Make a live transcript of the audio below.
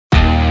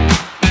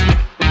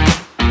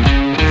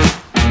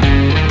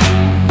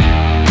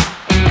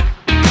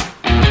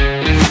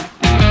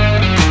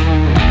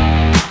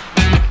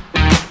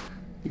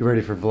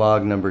ready for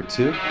vlog number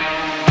 2.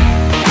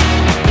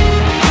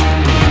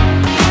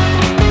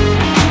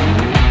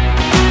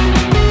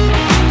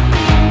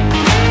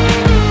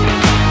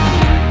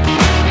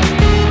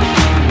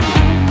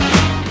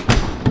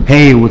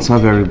 Hey, what's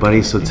up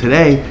everybody? So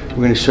today we're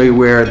going to show you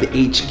where the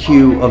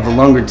HQ of the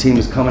Lundgren Team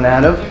is coming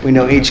out of. We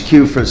know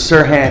HQ for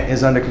Sirhan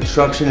is under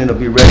construction. It'll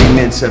be ready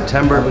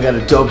mid-September. We got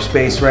a dope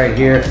space right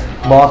here,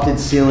 lofted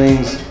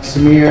ceilings.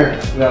 Samir,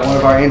 we got one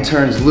of our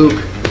interns, Luke,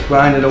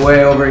 grinding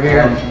away over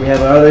here. We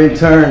have our other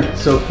intern,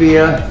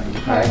 Sophia.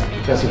 Hi.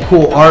 Got some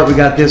cool art. We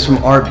got this from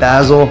Art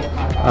Basel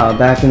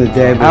back in the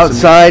day. But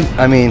outside,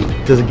 I mean,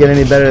 does it get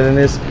any better than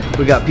this?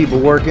 We got people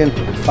working.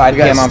 5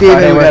 p.m. on Steven,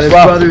 Friday. We got his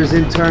brothers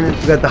interning.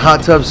 We got the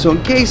hot tub. So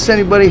in case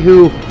anybody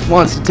who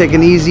wants to take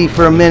it easy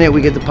for a minute,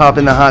 we get to pop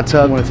in the hot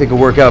tub. Want to take a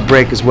workout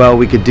break as well,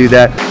 we could do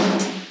that.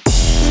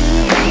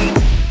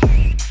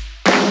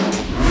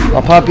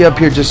 I'll pop you up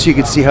here just so you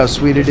can see how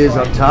sweet it is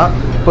up top.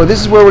 But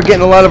this is where we're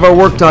getting a lot of our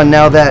work done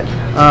now that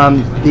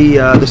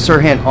the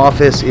Sirhan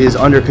office is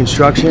under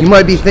construction. You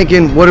might be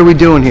thinking, what are we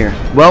doing here?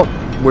 Well,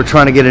 we're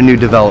trying to get a new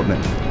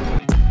development.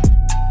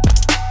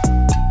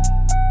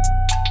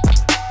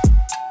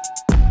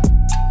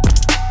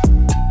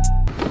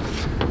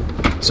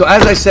 So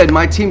as I said,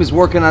 my team is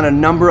working on a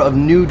number of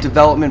new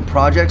development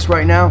projects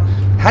right now.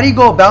 How do you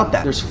go about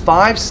that? There's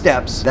 5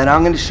 steps that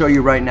I'm going to show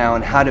you right now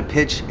on how to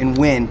pitch and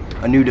win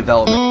a new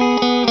development.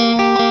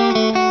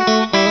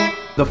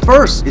 The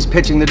first is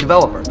pitching the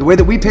developer. The way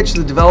that we pitch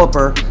the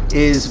developer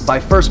is by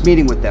first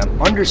meeting with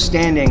them,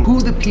 understanding who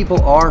the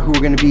people are who are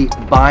going to be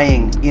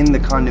buying in the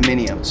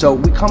condominium. So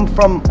we come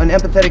from an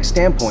empathetic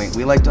standpoint.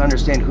 We like to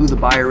understand who the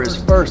buyer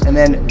is first and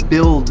then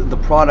build the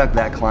product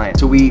that client.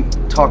 So we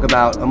talk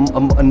about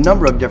a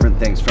number of different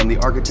things, from the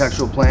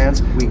architectural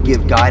plans. We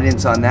give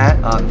guidance on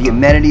that. The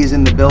amenities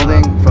in the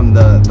building, from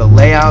the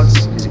layouts.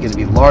 Is it going to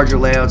be larger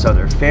layouts? Are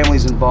there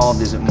families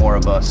involved? Is it more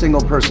of a single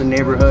person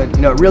neighborhood?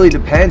 You know, it really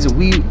depends, and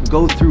we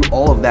go through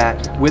all of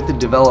that with the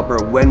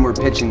developer when we're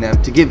pitching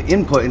them to give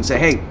input and say,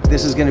 hey,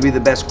 this is going to be the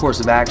best course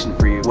of action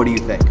for you. What do you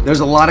think? There's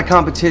a lot of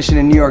competition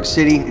in New York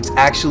City. It's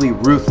actually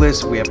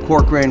ruthless. We have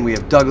Corcoran, we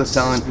have Douglas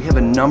Ellen, we have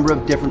a number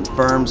of different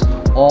firms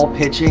all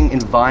pitching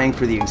and vying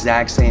for the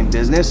exact same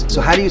business.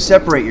 So how do you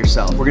separate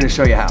yourself? We're going to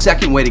show you how.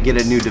 Second way to get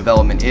a new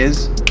development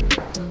is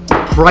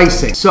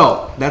pricing.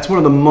 So that's one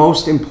of the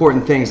most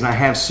important things, and I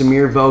have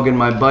Samir Vogan,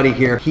 my buddy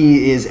here.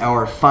 He is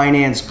our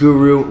finance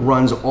guru,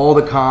 runs all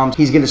the comms.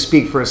 He's going to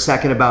speak for a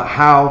second about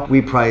how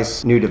we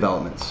price new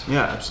developments.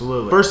 Yeah,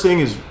 absolutely. First thing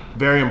is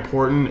very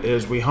important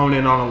is we hone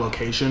in on a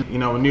location. You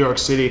know, in New York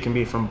City, it can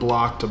be from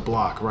block to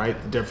block, right?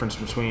 The difference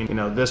between, you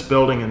know, this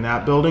building and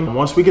that building. And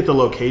once we get the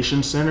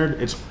location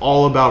centered, it's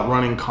all about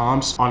running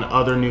comps on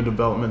other new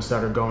developments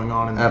that are going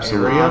on in that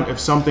area. If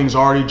something's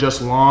already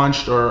just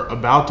launched or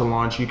about to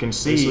launch, you can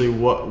see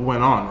what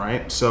went on,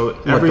 right? So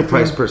what the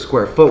price per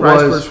square foot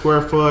was. Price per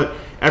square foot.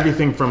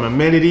 Everything from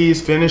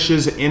amenities,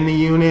 finishes in the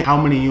unit, how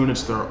many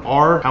units there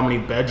are, how many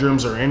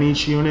bedrooms are in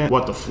each unit,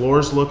 what the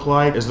floors look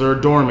like, is there a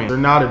dormer, is there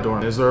not a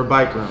dormer, is there a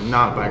bike room,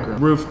 not bike room,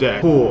 roof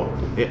deck, pool.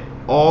 It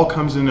all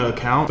comes into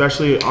account,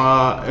 especially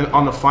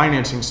on the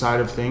financing side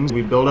of things.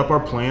 We build up our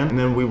plan and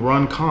then we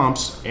run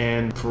comps,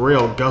 and for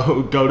real,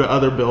 go to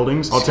other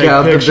buildings. I'll take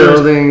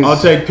pictures.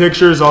 I'll take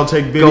pictures. I'll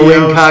take videos.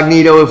 Go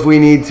incognito if we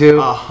need to.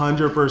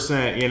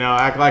 100%. You know,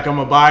 act like I'm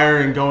a buyer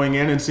and going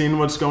in and seeing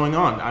what's going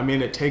on. I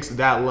mean, it takes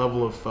that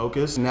level of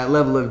focus and that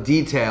level of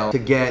detail to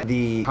get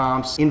the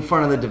comps in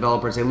front of the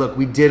developer and say, look,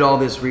 we did all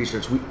this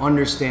research. We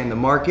understand the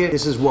market.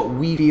 This is what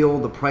we feel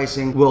the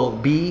pricing will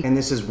be, and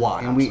this is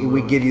why. And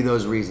we give you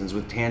those reasons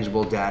with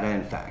tangible data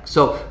and facts.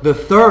 So the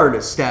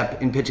third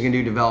step in pitching a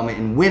new development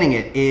and winning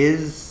it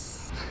is...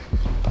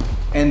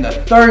 And the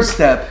third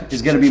step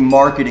is going to be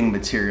marketing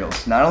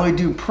materials. Not only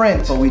do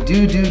print, but we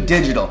do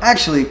digital.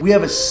 Actually, we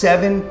have a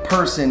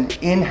 7-person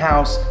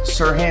in-house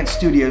Sirhan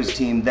Studios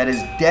team that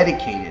is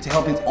dedicated to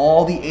helping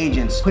all the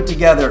agents put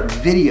together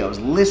videos,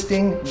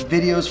 listing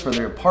videos for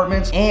their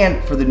apartments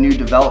and for the new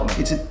development.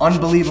 It's an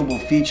unbelievable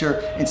feature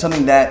and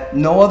something that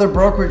no other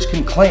brokerage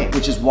can claim,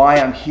 which is why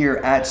I'm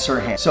here at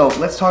Sirhan. So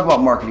let's talk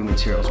about marketing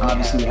materials.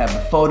 Obviously, we have the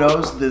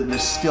photos, the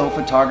still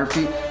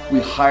photography. We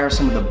hire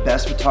some of the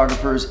best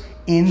photographers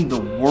in the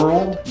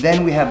world.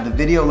 Then we have the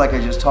video like I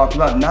just talked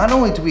about. Not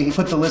only do we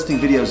put the listing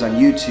videos on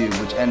YouTube,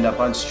 which end up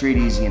on Street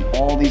Easy and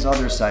all these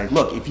other sites.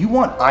 Look, if you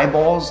want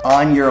eyeballs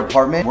on your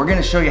apartment, we're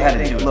gonna show you how to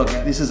do it. Look,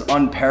 this is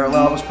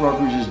unparalleled. Most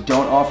brokerages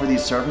don't offer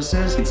these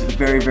services. It's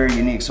very, very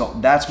unique. So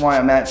that's why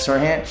I'm at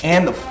Sirhan.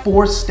 And the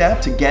fourth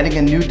step to getting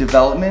a new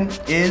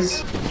development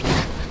is...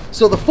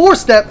 So the fourth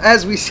step,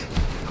 as we...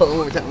 Hold on,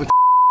 one more time.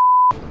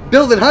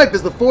 Building hype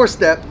is the fourth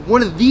step,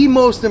 one of the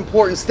most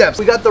important steps.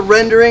 We got the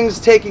renderings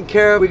taken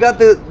care of, we got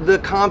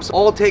the comps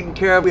all taken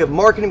care of, we have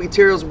marketing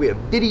materials, we have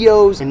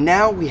videos, and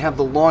now we have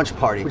the launch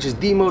party, which is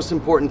the most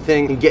important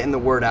thing in getting the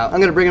word out. I'm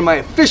gonna bring in my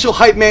official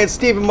hype man,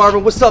 Stephen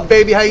Marvin. What's up,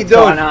 baby? How you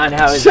doing? What's going on?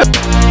 How is it?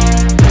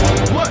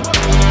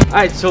 All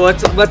right, so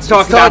let's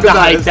talk about the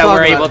hype that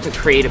we're able to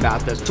create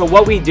about this. So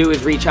what we do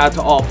is reach out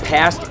to all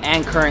past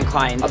and current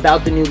clients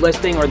about the new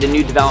listing or the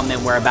new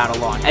development we're about to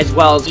launch, as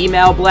well as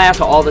email blast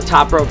to all the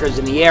top brokers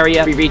in the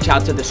area. We reach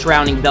out to the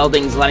surrounding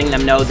buildings, letting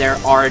them know there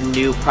are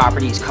new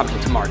properties coming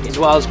to market, as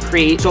well as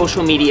create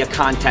social media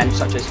content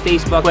such as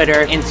Facebook,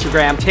 Twitter,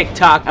 Instagram,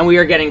 TikTok, and we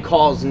are getting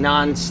calls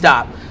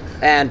non-stop.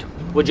 And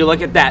would you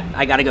look at that?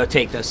 I gotta go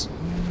take this.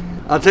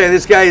 I'll tell you,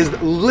 this guy is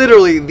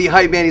literally the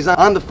hype man. He's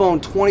on the phone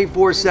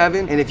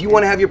 24/7. And if you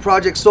want to have your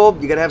project sold,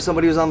 you got to have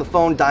somebody who's on the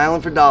phone dialing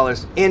for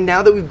dollars. And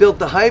now that we've built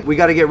the hype, we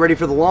got to get ready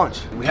for the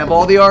launch. We have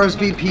all the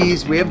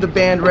RSVPs, we have the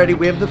band ready,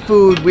 we have the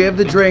food, we have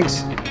the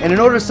drinks. And in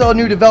order to sell a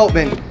new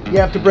development, you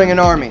have to bring an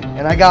army.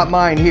 And I got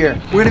mine here.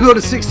 We're going to go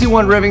to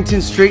 61 Rivington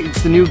Street.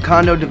 It's the new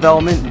condo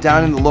development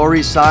down in the Lower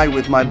East Side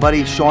with my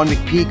buddy Sean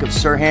McPeak of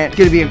Sirhan. It's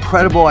going to be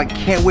incredible. I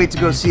can't wait to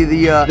go see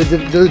the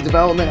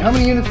development. How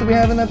many units do we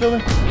have in that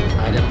building?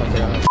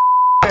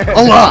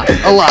 A lot.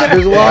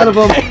 There's a lot of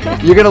them.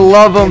 You're gonna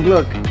love them.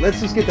 Look, let's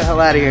just get the hell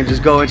out of here and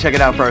just go and check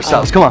it out for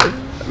ourselves. Come on.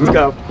 Let's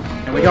go.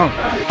 Here we go.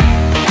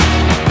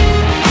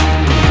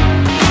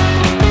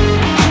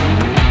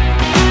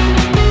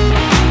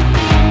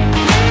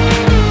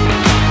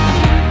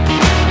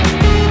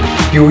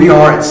 Here we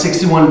are at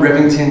 61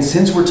 Rivington.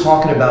 Since we're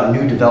talking about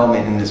new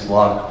development in this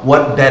vlog,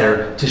 what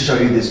better to show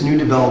you this new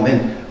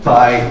development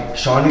by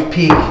Sean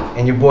McPeak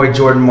and your boy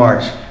Jordan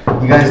March.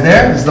 You guys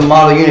there? This is the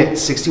model unit,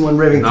 61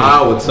 Rivington.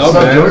 Ah, what's up,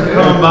 man? Jordan?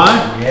 Coming by?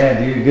 Yeah,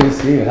 dude, good to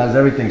see you. How's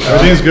everything?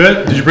 Everything's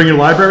good. Did you bring your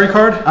library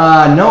card?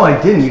 No, I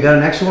didn't. You got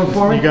an extra one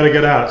for me? You gotta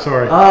get out,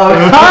 sorry.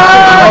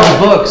 Oh,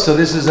 books. So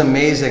this is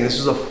amazing. This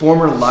was a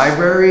former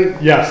library?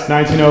 Yes,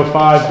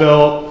 1905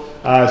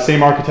 built.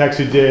 Same architects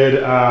who did,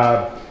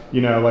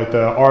 you know, like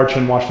the Arch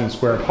in Washington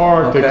Square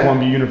Park, the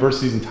Columbia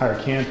University's entire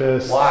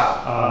campus.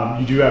 Wow.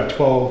 You do have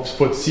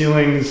 12-foot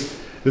ceilings.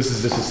 This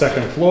is just the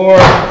second floor. All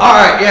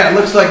right, yeah, it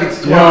looks like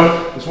it's 12.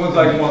 Yeah. This one's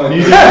like more like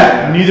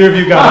Neither of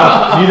you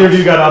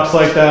got ups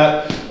like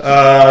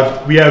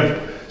that. We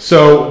have.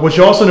 So what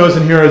you also notice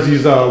in here is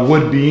these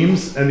wood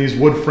beams and these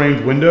wood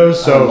framed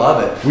windows. So I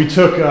love it. We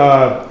took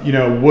you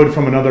know, wood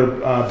from another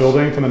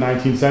building from the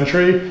 19th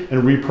century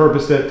and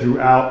repurposed it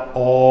throughout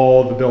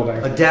all the building.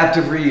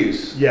 Adaptive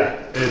reuse. Yeah,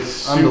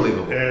 it's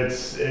unbelievable.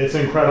 It's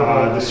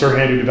incredible. The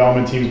Sirhan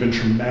development team's been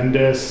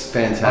tremendous.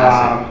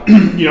 Fantastic.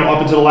 You know,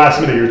 up until the last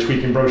minute, you're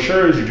tweaking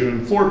brochures, you're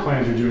doing floor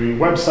plans, you're doing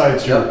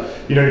websites,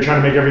 you're trying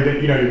to make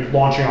everything. You know, you're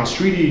launching on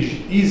Street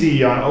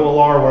Easy, on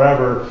OLR,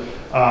 whatever.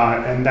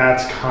 And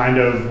that's kind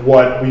of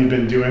what we've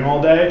been doing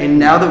all day. And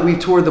now that we've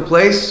toured the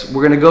place,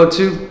 we're gonna go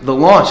to the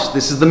launch.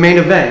 This is the main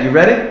event. You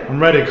ready? I'm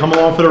ready. Come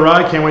along for the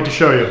ride. Can't wait to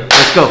show you.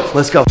 Let's go.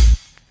 Let's go.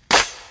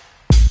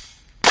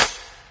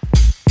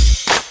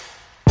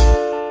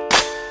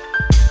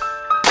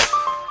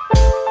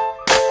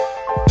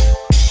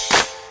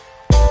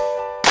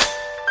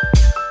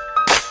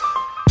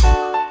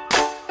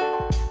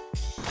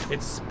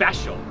 It's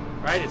special,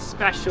 right? It's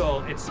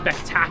special, it's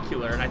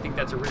spectacular, and I think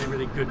that's a really,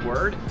 really good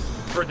word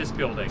for this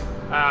building.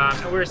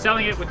 And we're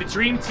selling it with the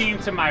dream team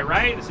to my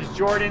right. This is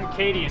Jordan,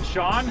 Katie, and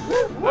Sean.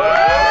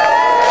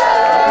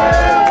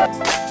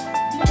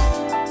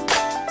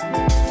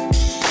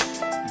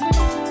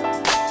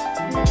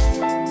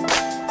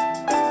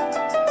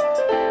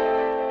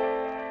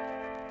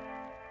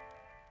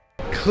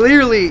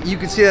 Clearly, you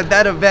can see that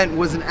that event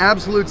was an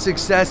absolute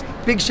success.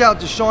 Big shout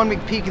out to Sean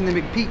McPeak and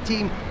the McPeak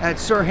team at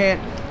Sirhan.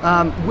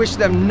 Wish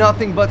them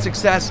nothing but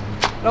success.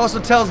 It also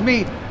tells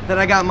me that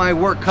I got my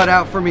work cut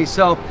out for me.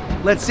 So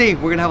let's see,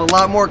 we're gonna have a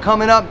lot more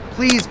coming up.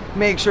 Please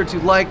make sure to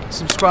like,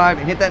 subscribe,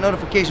 and hit that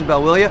notification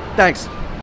bell, will you? Thanks.